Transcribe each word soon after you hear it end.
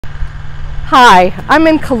Hi, I'm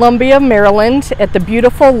in Columbia, Maryland at the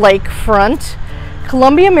beautiful lakefront.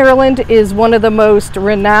 Columbia, Maryland is one of the most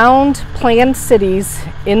renowned planned cities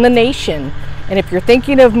in the nation. And if you're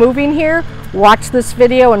thinking of moving here, watch this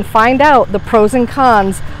video and find out the pros and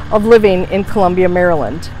cons of living in Columbia,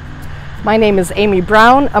 Maryland. My name is Amy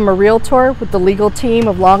Brown. I'm a realtor with the legal team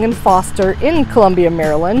of Long & Foster in Columbia,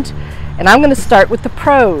 Maryland. And I'm going to start with the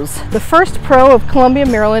pros. The first pro of Columbia,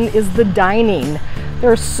 Maryland is the dining.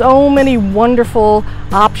 There are so many wonderful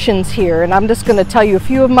options here, and I'm just going to tell you a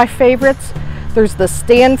few of my favorites. There's the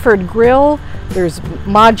Stanford Grill, there's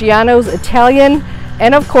Maggiano's Italian,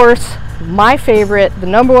 and of course, my favorite, the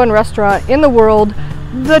 #1 restaurant in the world,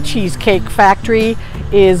 the Cheesecake Factory,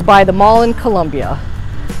 is by the mall in Columbia.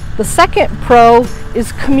 The second pro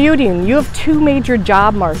is commuting. You have two major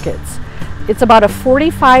job markets. It's about a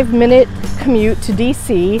 45-minute commute to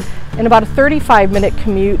DC and about a 35-minute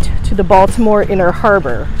commute to the Baltimore Inner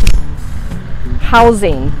Harbor.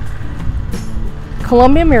 Housing.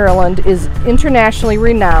 Columbia, Maryland is internationally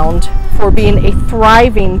renowned for being a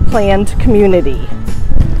thriving planned community.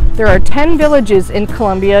 There are 10 villages in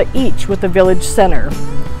Columbia, each with a village center.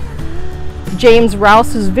 James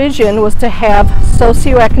Rouse's vision was to have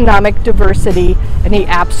socioeconomic diversity, and he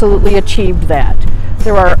absolutely achieved that.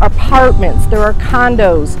 There are apartments, there are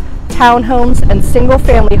condos, townhomes, and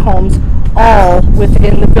single-family homes all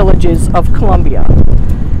within the villages of Columbia.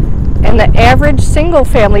 And the average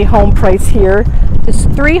single-family home price here is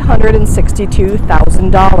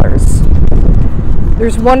 $362,000.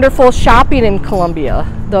 There's wonderful shopping in Columbia.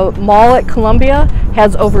 The mall at Columbia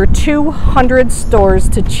has over 200 stores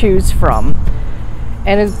to choose from.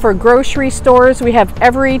 And for grocery stores, we have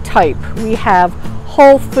every type. We have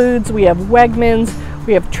Whole Foods, we have Wegmans,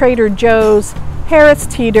 we have Trader Joe's, Harris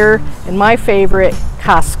Teeter, and my favorite,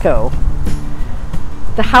 Costco.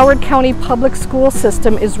 The Howard County Public School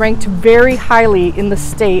System is ranked very highly in the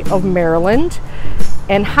state of Maryland,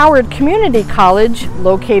 and Howard Community College,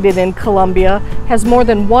 located in Columbia, has more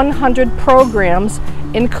than 100 programs,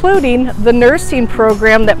 including the nursing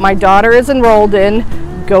program that my daughter is enrolled in,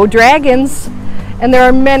 Go Dragons, and there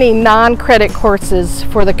are many non-credit courses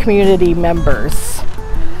for the community members.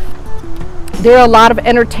 There are a lot of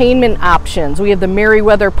entertainment options. We have the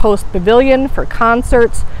Merriweather Post Pavilion for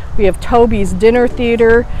concerts. We have Toby's Dinner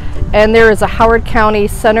Theater, and there is a Howard County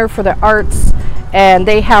Center for the Arts, and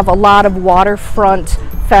they have a lot of waterfront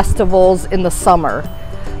festivals in the summer.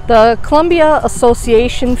 The Columbia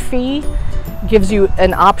Association fee gives you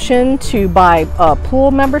an option to buy a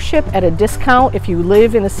pool membership at a discount if you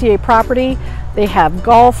live in a CA property. They have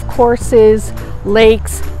golf courses,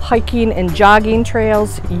 lakes, hiking and jogging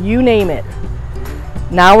trails, you name it.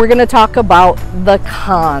 Now we're going to talk about the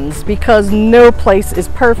cons, because no place is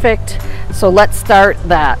perfect, so let's start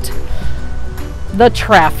that. The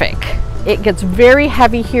traffic. It gets very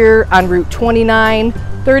heavy here on Route 29,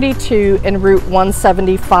 32, and Route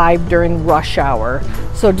 175 during rush hour.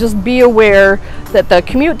 So just be aware that the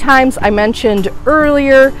commute times I mentioned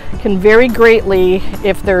earlier can vary greatly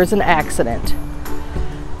if there's an accident.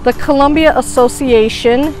 The Columbia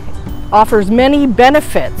Association offers many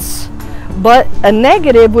benefits, but a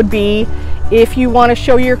negative would be if you want to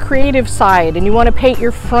show your creative side and you want to paint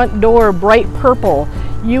your front door bright purple,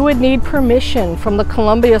 you would need permission from the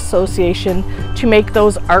Columbia Association to make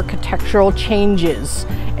those architectural changes,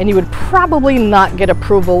 and you would probably not get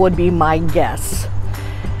approval, would be my guess.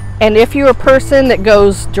 And if you're a person that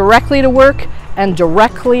goes directly to work and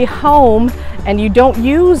directly home and you don't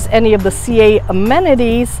use any of the CA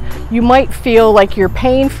amenities, you might feel like you're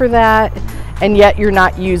paying for that and yet you're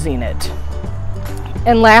not using it.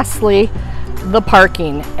 And lastly, the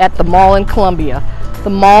parking at the mall in Columbia. The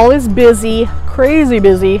mall is busy, crazy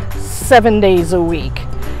busy, 7 days a week.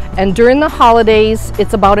 And during the holidays,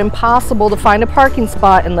 it's about impossible to find a parking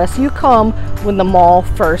spot unless you come when the mall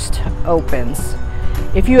first opens.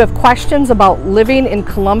 If you have questions about living in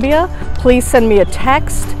Columbia, please send me a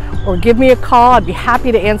text or give me a call. I'd be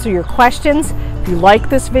happy to answer your questions. If you like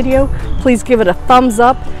this video, please give it a thumbs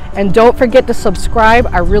up, and don't forget to subscribe.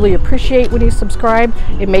 I really appreciate when you subscribe.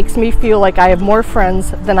 It makes me feel like I have more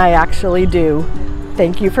friends than I actually do.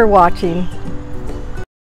 Thank you for watching.